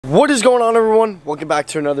What is going on, everyone? Welcome back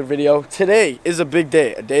to another video. Today is a big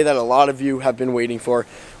day, a day that a lot of you have been waiting for.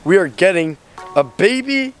 We are getting a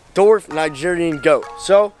baby dwarf Nigerian goat.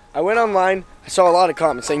 So I went online, I saw a lot of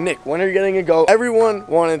comments saying, Nick, when are you getting a goat? Everyone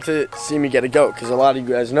wanted to see me get a goat because a lot of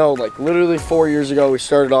you guys know, like literally 4 years ago, we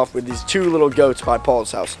started off with these 2 little goats by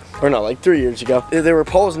Paul's house. Or no, like 3 years ago. They were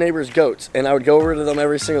Paul's neighbor's goats, and I would go over to them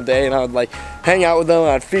every single day, and I would like hang out with them, and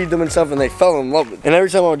I'd feed them and stuff, and they fell in love with it. And every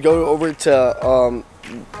time I would go over to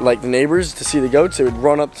like the neighbors to see the goats, they would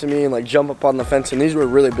run up to me and like jump up on the fence, and these were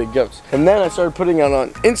really big goats. And then I started putting it on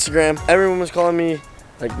Instagram. Everyone was calling me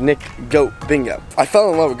like Nick Goat Bingo. I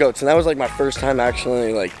fell in love with goats, and that was like my first time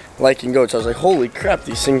actually like liking goats. I was like, holy crap,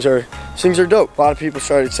 these things are dope. A lot of people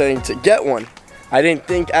started saying to get one. I didn't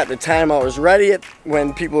think at the time I was ready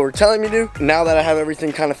when people were telling me to. Now that I have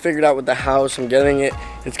everything kind of figured out with the house, I'm getting it,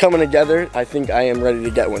 it's coming together, I think I am ready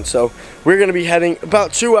to get one. So we're gonna be heading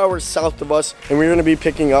about 2 hours south of us, and we're gonna be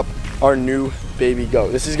picking up our new baby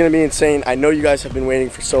goat. This is gonna be insane. I know you guys have been waiting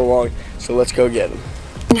for so long, so let's go get him.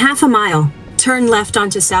 In half a mile, turn left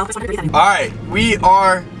onto South. All right, we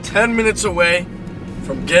are 10 minutes away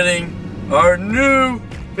from getting our new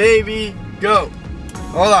baby goat.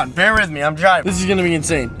 Hold on, bear with me, I'm driving. This is gonna be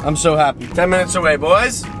insane. I'm so happy. 10 minutes away,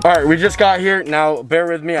 boys. All right, we just got here. Now, bear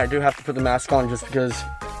with me. I do have to put the mask on just because,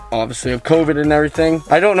 obviously, of COVID and everything.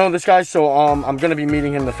 I don't know this guy, so I'm gonna be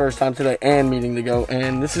meeting him the first time today and meeting the goat,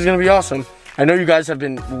 and this is gonna be awesome. I know you guys have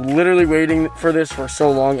been literally waiting for this for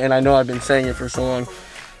so long, and I know I've been saying it for so long.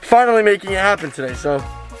 Finally making it happen today, so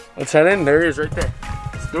let's head in. There he is right there.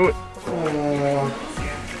 Let's do it. Oh,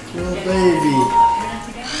 little baby.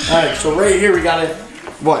 All right, so right here we got it.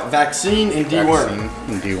 What? Vaccine and deworm.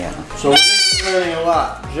 Vaccine and deworm. So we're going to be learning a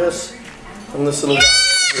lot just from this little guy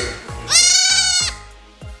right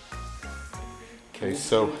here. Okay,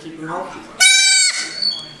 so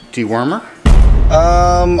dewormer.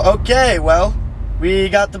 Okay, well, we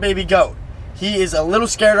got the baby goat. He is a little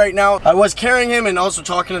scared right now. I was carrying him and also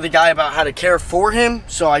talking to the guy about how to care for him,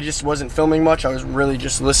 so I just wasn't filming much. I was really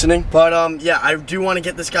just listening. But yeah, I do want to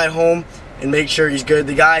get this guy home and make sure he's good.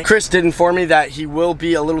 The guy, Chris, did inform me that he will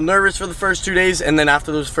be a little nervous for the first 2 days, and then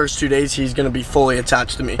after those first 2 days, he's gonna be fully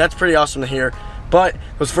attached to me. That's pretty awesome to hear. But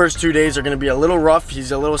those first 2 days are gonna be a little rough.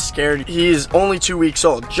 He's a little scared. He is only 2 weeks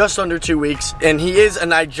old, just under 2 weeks, and he is a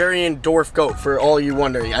Nigerian dwarf goat, for all you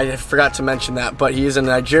wondering. I forgot to mention that, but he is a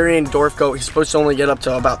Nigerian dwarf goat. He's supposed to only get up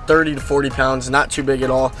to about 30 to 40 pounds, not too big at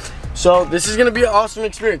all. So this is gonna be an awesome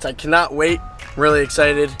experience. I cannot wait. I'm really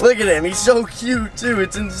excited. Look at him, he's so cute too,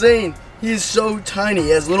 it's insane. He is so tiny. He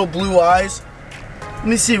has little blue eyes. Let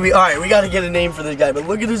me see. All right, we got to get a name for this guy, but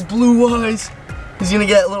look at his blue eyes. He's going to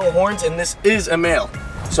get little horns, and this is a male.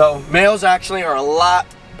 So males actually are a lot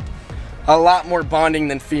more bonding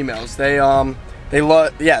than females. They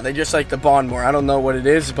just like to bond more. I don't know what it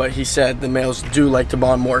is, but he said the males do like to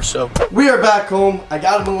bond more. So we are back home. I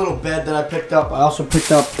got him a little bed that I picked up. I also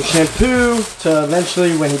picked up the shampoo to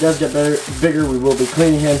eventually, when he does get bigger, we will be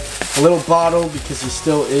cleaning him. A little bottle because he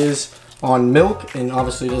still is on milk and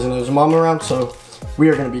obviously doesn't have his mom around, so we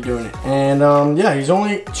are going to be doing it. And yeah, he's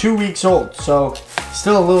only 2 weeks old, so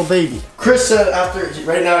still a little baby. Chris said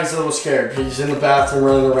right now he's a little scared. He's in the bathroom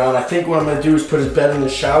running around. I think what I'm going to do is put his bed in the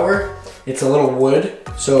shower. It's a little wood,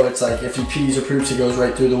 so it's like if he pees or poops, it goes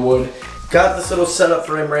right through the wood. Got this little setup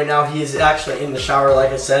for him right now. He is actually in the shower,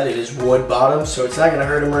 like I said. It is wood bottom, so it's not going to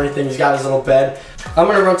hurt him or anything. He's got his little bed. I'm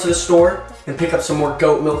going to run to the store and pick up some more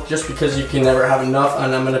goat milk just because you can never have enough,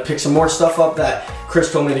 and I'm going to pick some more stuff up that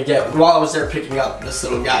Chris told me to get while I was there picking up this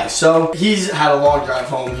little guy. So he's had a long drive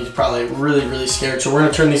home. He's probably really scared, so we're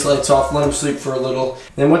going to turn these lights off, let him sleep for a little,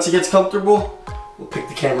 and then once he gets comfortable, we'll pick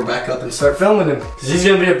the camera back up and start filming him, because he's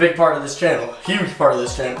going to be a big part of this channel, a huge part of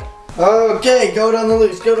this channel. Okay, goat on the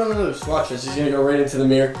loose, goat on the loose. Watch this, he's going to go right into the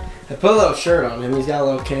mirror. I put a little shirt on him. He's got a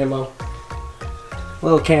little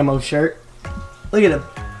camo shirt. Look at him.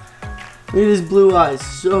 Look at his blue eyes,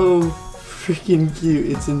 so freaking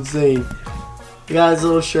cute, it's insane. He got his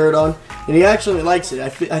little shirt on, and he actually likes it. I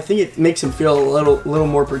think it makes him feel a little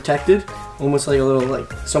more protected, almost like a little like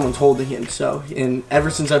someone's holding him. So, and ever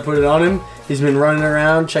since I put it on him, he's been running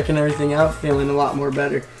around, checking everything out, feeling a lot more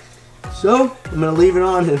better. So, I'm gonna leave it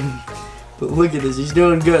on him. But look at this, he's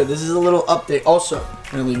doing good. This is a little update. Also,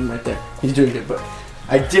 I'm gonna leave him right there. He's doing good, but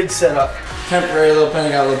I did set up temporary little pen. I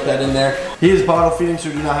got a little bed in there. He is bottle feeding, so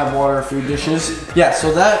we do not have water or food dishes. Yeah,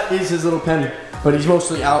 so that is his little pen, but he's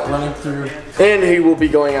mostly out running through. And he will be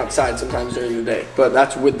going outside sometimes during the day, but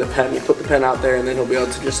that's with the pen. You put the pen out there, and then he'll be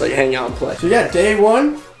able to just like hang out and play. So yeah, day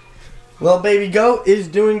one, little baby goat is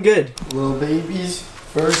doing good. Little baby's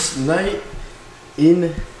first night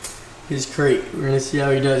in his crate. We're gonna see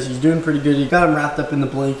how he does. He's doing pretty good. He got him wrapped up in the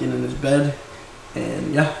blanket in his bed.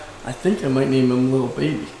 And yeah, I think I might name him Little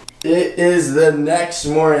Baby. It is the next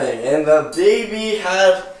morning, and the baby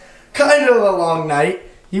had kind of a long night.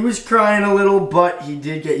 He was crying a little, but he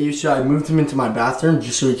did get used to it. I moved him into my bathroom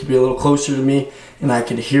just so he could be a little closer to me, and I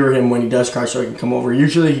could hear him when he does cry so I can come over.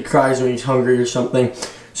 Usually he cries when he's hungry or something,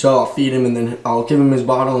 so I'll feed him and then I'll give him his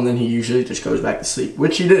bottle, and then he usually just goes back to sleep,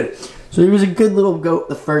 which he did. So he was a good little goat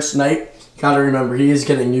the first night. Gotta remember, he is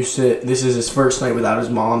getting used to it. This is his first night without his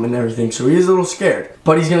mom and everything, so he is a little scared.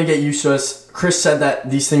 But he's gonna get used to us. Chris said that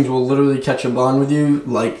these things will literally catch a bond with you,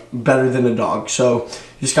 like, better than a dog. So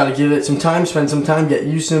you just gotta give it some time, spend some time, get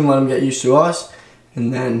used to him, let him get used to us,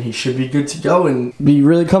 and then he should be good to go and be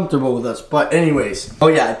really comfortable with us. But anyways, oh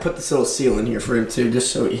yeah, I put this little seal in here for him too,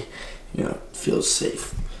 just so he, you know, feels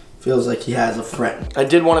safe. Feels like he has a friend. I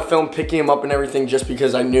did want to film picking him up and everything just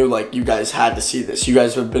because I knew like you guys had to see this. You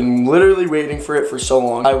guys have been literally waiting for it for so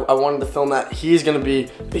long. I wanted to film that. He's gonna be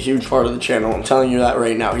a huge part of the channel. I'm telling you that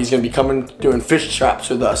right now. He's gonna be coming, doing fish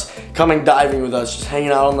traps with us, coming diving with us, just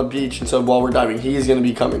hanging out on the beach. And so while we're diving, he is gonna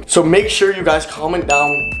be coming. So make sure you guys comment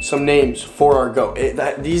down some names for our goat.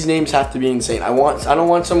 These names have to be insane. I don't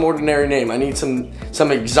want some ordinary name. I need some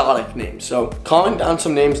exotic names. So comment down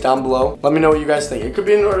some names down below. Let me know what you guys think. It could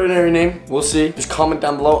be an ordinary name, we'll see. Just comment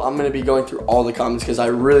down below. I'm gonna be going through all the comments because I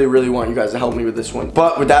really want you guys to help me with this one.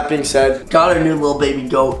 But with that being said, got our new little baby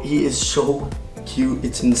goat. He is so cute,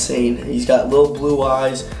 it's insane. He's got little blue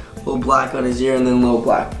eyes, little black on his ear, and then little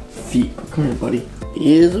black feet. Come here, buddy.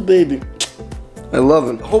 He is a baby. I love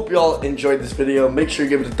him. Hope y'all enjoyed this video. Make sure you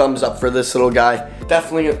give it a thumbs up for this little guy.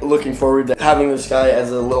 Definitely looking forward to having this guy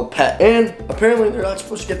as a little pet. And apparently they're not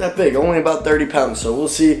supposed to get that big, only about 30 pounds. So we'll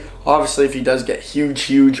see, obviously, if he does get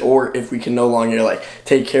huge, or if we can no longer like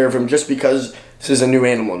take care of him, just because this is a new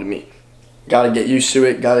animal to me. Gotta get used to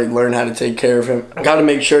it, gotta learn how to take care of him. Gotta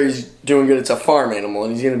make sure he's doing good. It's a farm animal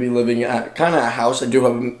and he's gonna be living at kind of a house. I do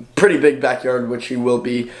have a pretty big backyard, which he will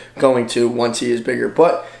be going to once he is bigger.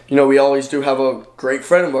 But, you know, we always do have a great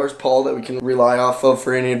friend of ours, Paul, that we can rely off of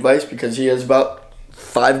for any advice because he has about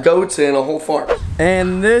 5 goats and a whole farm.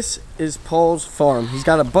 And this is Paul's farm. He's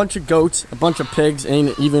got a bunch of goats, a bunch of pigs,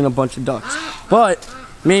 and even a bunch of ducks. But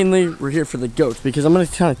mainly, we're here for the goats because I'm going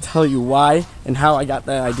to kind of tell you why and how I got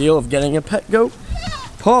the idea of getting a pet goat.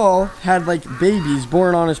 Paul had like babies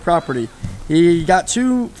born on his property. He got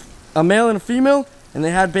 2, a male and a female, and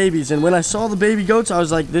they had babies. And when I saw the baby goats, I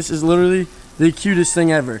was like, this is literally the cutest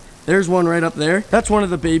thing ever. There's one right up there. That's one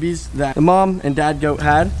of the babies that the mom and dad goat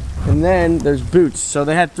had. And then there's Boots. So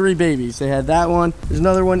they had 3 babies. They had that one. There's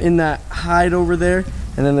another one in that hide over there.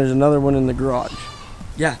 And then there's another one in the garage.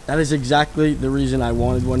 Yeah, that is exactly the reason I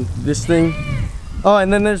wanted one. This thing. Oh,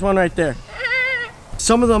 and then there's one right there.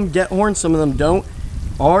 Some of them get horns, some of them don't.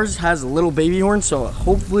 Ours has a little baby horn, so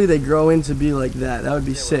hopefully they grow into be like that. That would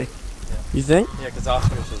be sick. Yeah. You think? Yeah, because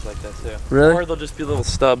ostrich is like that too. Really? Or they'll just be little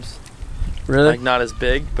stubs. Really? Like not as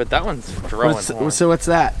big, but that one's growing. So what's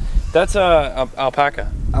that? That's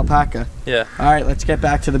alpaca. Alpaca. Yeah. All right, let's get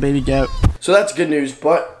back to the baby goat. So that's good news,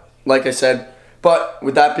 but like I said, but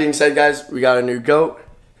with that being said, guys, we got a new goat,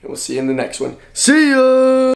 and we'll see you in the next one. See ya!